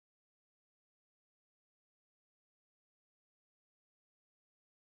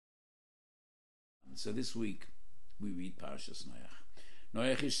So this week we read Parshas Noach.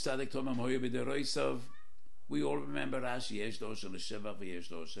 Noach ish tzadik tomam hoya b'deroisav. We all remember Rashi, yesh dor shel shevach v'yesh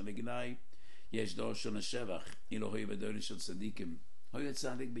dor shel gnai. Yesh dor shel shevach, ilo hoya b'dor shel tzadikim. Hoya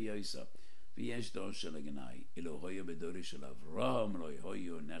tzadik b'yoisa. V'yesh dor shel gnai, ilo hoya b'dor shel Avraham, lo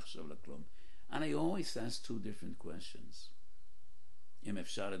hoya nechshav l'klum. And I always ask two different questions. Im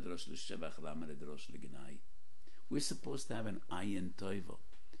efshar edrosh l'shevach, lama edrosh l'gnai. We're supposed to have an ayin toivo.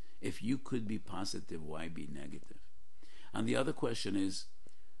 If you could be positive, why be negative? And the other question is,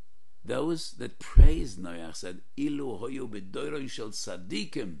 those that praised Noach said, Ilu hoyu b'doron shel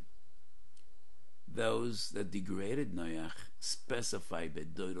tzadikim. Those that degraded Noach specify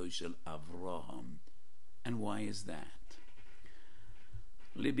b'doron shel Avraham. And why is that?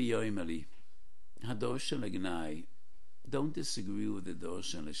 Libi yoimeli, hador shel gnai, don't disagree with the dor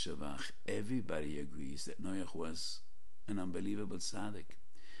shel shevach. Everybody agrees that Noach was an unbelievable tzaddik.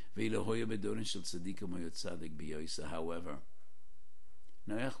 However,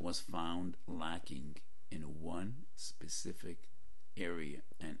 Noach was found lacking in one specific area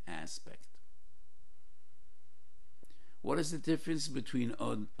and aspect. What is the difference between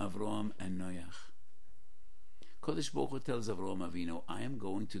Avraham and Noach? Kodesh Baruch Hu tells Avraham Avinu, I am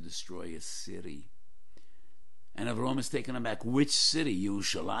going to destroy a city. And Avraham is taken aback. Which city?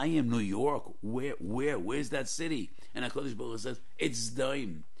 Yerushalayim, New York. Where's that city? And HaKadosh Baruch Hu says, it's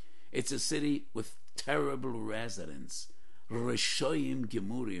Daim. It's a city with terrible residents. Reshoim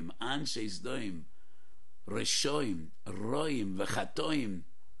Gemurim, Anshe Daim, Reshoim, Roim, Vechatoim.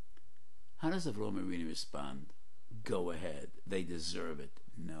 How does Avraham Avinu respond? Go ahead. They deserve it.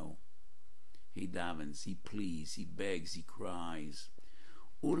 No. He davens, he pleads, he begs, he cries.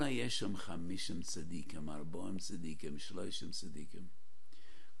 Ula yesham chamishim tzadikim, arboim tzadikim, shloishim tzadikim.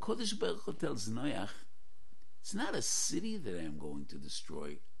 Kodesh Baruch Hu tells Noach, it's not a city that I'm going to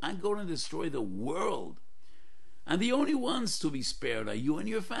destroy. I'm going to destroy the world. And the only ones to be spared are you and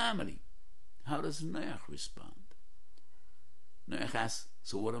your family. How does Noach respond? Noach asks,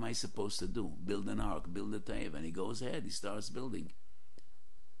 so what am I supposed to do? Build an ark, build a teva. And he goes ahead, he starts building.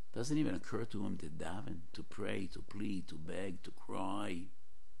 Doesn't even occur to him to daven, to pray, to plead, to beg, to cry.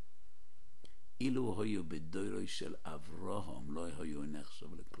 Ilu hoyu b'doiroi shel Avraham, lo hoyu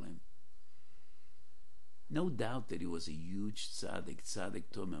nechshav l'klem. No doubt that he was a huge tzaddik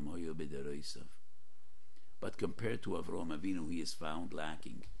tomem hoyu b'deroisav. But compared to Avraham Avinu, he is found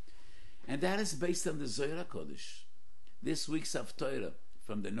lacking. And that is based on the Zohar HaKodesh. This week's Haftorah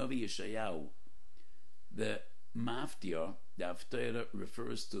from the Novi Yeshayahu, the Maftir, the Haftorah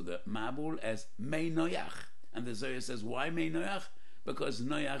refers to the Mabul as Mei Noach. And the Zohar says, why Mei Noach? Because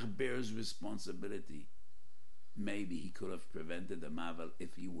Noach bears responsibility. Maybe he could have prevented the Mabul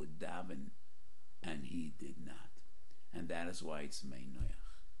if he would daven, and he did not. And that is why it's Mei Noach.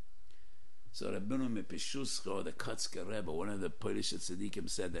 So Rabbeinu Mepeshuscha, the Kotzker Rebbe, one of the Polish tzaddikim,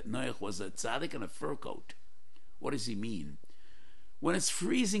 said that Noach was a tzaddik in a fur coat. What does he mean? When it's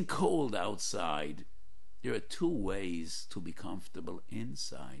freezing cold outside, there are two ways to be comfortable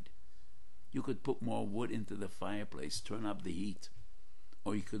inside. You could put more wood into the fireplace, turn up the heat,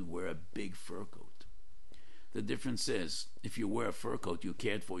 or you could wear a big fur coat. The difference is, if you wear a fur coat, you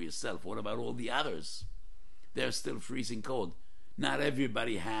cared for yourself. What about all the others? They're still freezing cold. Not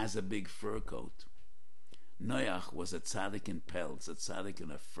everybody has a big fur coat. Noach was a tzaddik in pelts, a tzaddik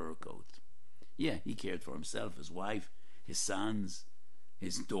in a fur coat. Yeah, he cared for himself, his wife, his sons,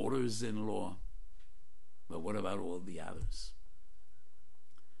 his daughters-in-law. But what about all the others?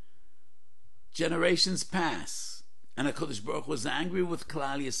 Generations pass, and HaKadosh Baruch Hu was angry with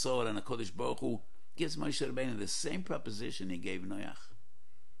Klal Yisrael, and HaKadosh Baruch Hu gives Moshe Rabbeinu the same proposition he gave Noach.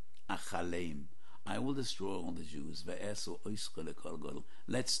 Achaleim, I will destroy all the Jews.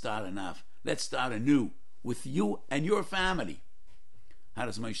 Let's start enough. Let's start anew with you and your family. How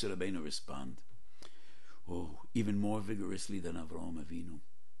does Moshe Rabbeinu respond? Oh, even more vigorously than Avraham Avinu.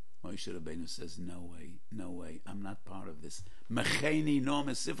 Moshe Rabbeinu says, no way, I'm not part of this. That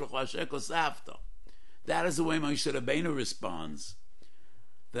is the way Moshe Rabbeinu responds.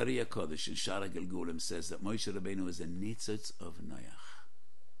 The Riyah Kodesh in Shara Gilgulim says that Moshe Rabbeinu is a nitzitz of Noach,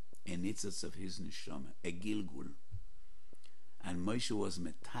 a nitzitz of his neshama, a Gilgul. And Moshe was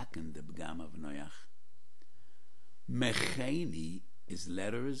metaken the b'gam of Noach. Mecheni is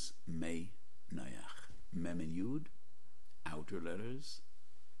letters Mei Noach. Mem and Yud, outer letters,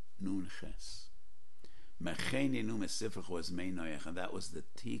 Nun Ches. Mecheni nu mesifrach was Mei Noach, and that was the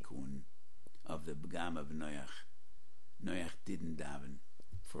tikkun of the b'gam of Noach. Noach didn't daven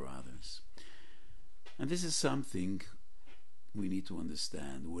for others. And this is something we need to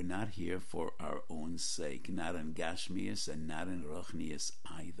understand. We're not here for our own sake, not in Gashmias and not in Rochnias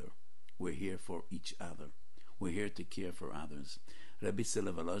either. We're here for each other. We're here to care for others. Rabbi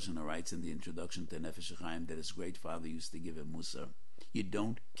Tzila Volozhin writes in the introduction to Nefesh HaChaim that his great father used to give him Musar. You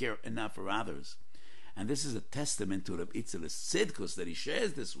don't care enough for others. And this is a testament to Rabbi Tzil's tzidkus that he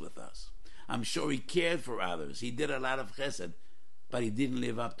shares this with us. I'm sure he cared for others. He did a lot of chesed, but he didn't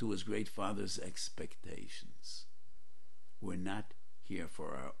live up to his great father's expectations. We're not here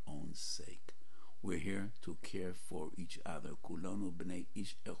for our own sake. We're here to care for each other. Kulonu b'nei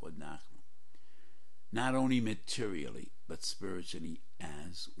ish echad nachnu. Not only materially, but spiritually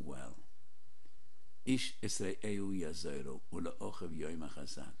as well. Ish Isra'eu Yazeru Ula'ochav Yoim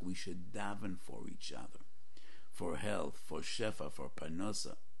HaChazak. We should daven for each other, for health, for shefa, for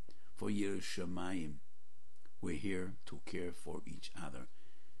parnosa, for Yiras Shamayim. We're here to care for each other.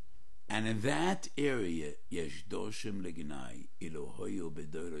 And in that area, Yesh Doshim Legnai Elohoyu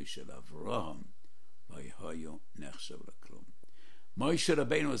B'Doroi Shel Avraham V'Hoyu Nechshav L'Klum. Moshe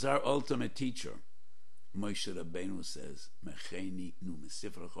Rabbeinu is our ultimate teacher. Moshe Rabbeinu says, Mecheni nu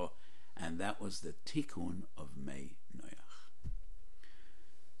mesifrecho, and that was the tikkun of Mei Noach.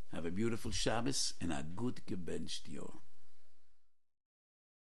 Have a beautiful Shabbos and a good gebencht Yor.